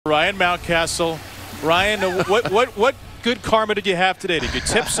Ryan Mountcastle. Ryan, what good karma did you have today? Did you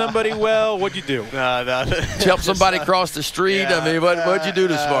tip somebody well? What'd you do? No. Help somebody cross the street? Yeah, I mean, what'd you do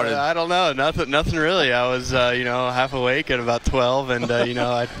this morning? I don't know. Nothing really. I was, half awake at about 12, and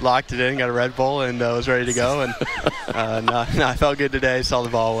I locked it in, got a Red Bull, and was ready to go. And I felt good today. Saw the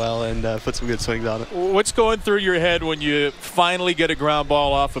ball well, and put some good swings on it. What's going through your head when you finally get a ground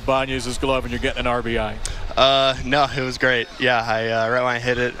ball off of Banya's glove and you're getting an RBI? No, it was great. Yeah, right when I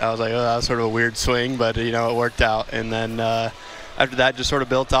hit it, I was like, oh, that was sort of a weird swing, but it worked out. And then after that, just sort of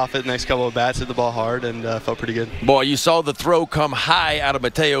built off it. Next couple of bats, hit the ball hard, and felt pretty good. Boy, you saw the throw come high out of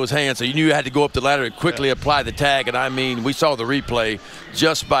Mateo's hand, so you knew you had to go up the ladder and quickly apply the tag. And I mean, we saw the replay.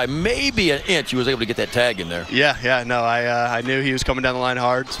 Just by maybe an inch, he was able to get that tag in there. Yeah. No, I knew he was coming down the line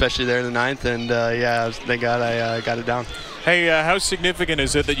hard, especially there in the ninth, and thank God I got it down. Hey, how significant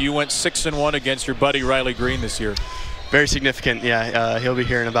is it that you went 6-1 against your buddy Riley Green this year? Very significant. Yeah, he'll be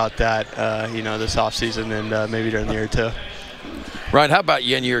hearing about that, this offseason and maybe during the year too. Ryan, how about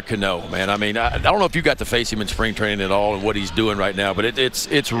Yennier Cano, man? I mean, I don't know if you got to face him in spring training at all and what he's doing right now, but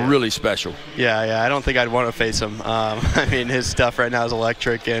it's really special. Yeah. I don't think I'd want to face him. I mean, his stuff right now is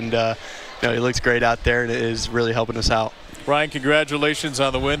electric, and he looks great out there, and it is really helping us out. Ryan, congratulations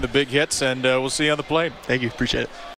on the win, the big hits, and we'll see you on the plate. Thank you. Appreciate it.